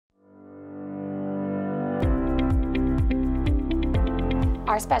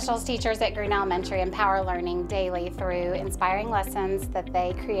Our specials teachers at Green Elementary empower learning daily through inspiring lessons that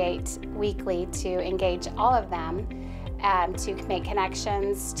they create weekly to engage all of them, to make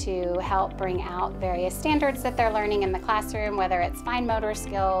connections, to help bring out various standards that they're learning in the classroom, whether it's fine motor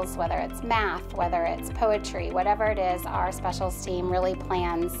skills, whether it's math, whether it's poetry, whatever it is. Our specials team really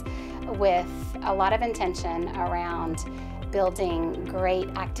plans with a lot of intention around building great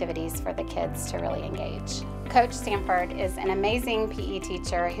activities for the kids to really engage. Coach Sanford is an amazing PE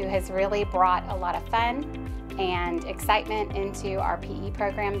teacher who has really brought a lot of fun and excitement into our PE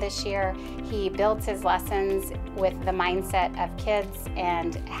program this year. He builds his lessons with the mindset of kids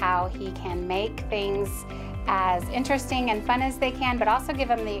and how he can make things as interesting and fun as they can, but also give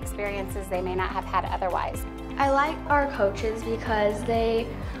them the experiences they may not have had otherwise. I like our coaches because they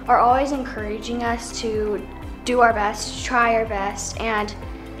are always encouraging us to do our best, try our best, and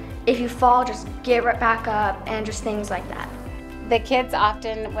if you fall, just get right back up and just things like that. The kids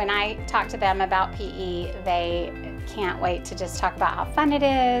often, when I talk to them about PE, they can't wait to just talk about how fun it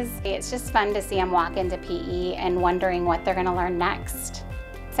is. It's just fun to see them walk into PE and wondering what they're going to learn next.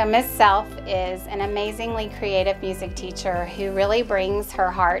 So Ms. Selph is an amazingly creative music teacher who really brings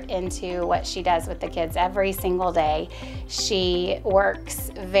her heart into what she does with the kids every single day. She works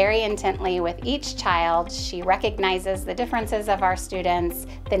very intently with each child. She recognizes the differences of our students,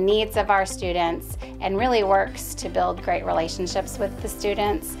 the needs of our students, and really works to build great relationships with the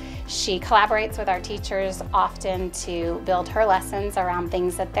students. She collaborates with our teachers often to build her lessons around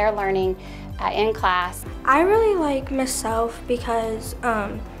things that they're learning in class. I really like Miss Selph because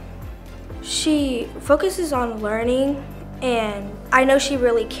she focuses on learning, and I know she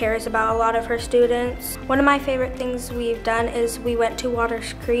really cares about a lot of her students. One of my favorite things we've done is we went to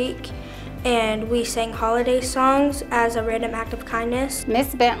Waters Creek and we sang holiday songs as a random act of kindness.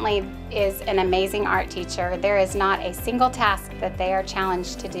 Miss Bentley is an amazing art teacher. There is not a single task that they are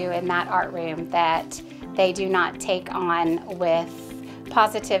challenged to do in that art room that they do not take on with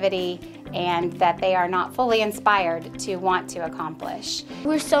positivity and that they are not fully inspired to want to accomplish.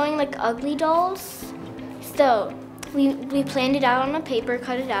 We're sewing like ugly dolls. So we planned it out on a paper,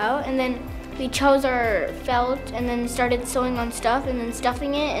 cut it out, and then we chose our felt and then started sewing on stuff and then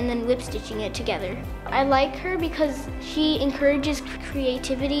stuffing it and then whip stitching it together. I like her because she encourages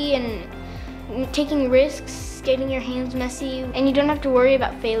creativity and taking risks, getting your hands messy, and you don't have to worry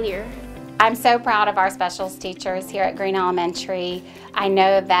about failure. I'm so proud of our specials teachers here at Green Elementary. I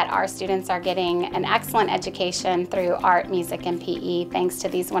know that our students are getting an excellent education through art, music, and PE thanks to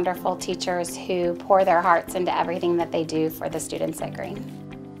these wonderful teachers who pour their hearts into everything that they do for the students at Green.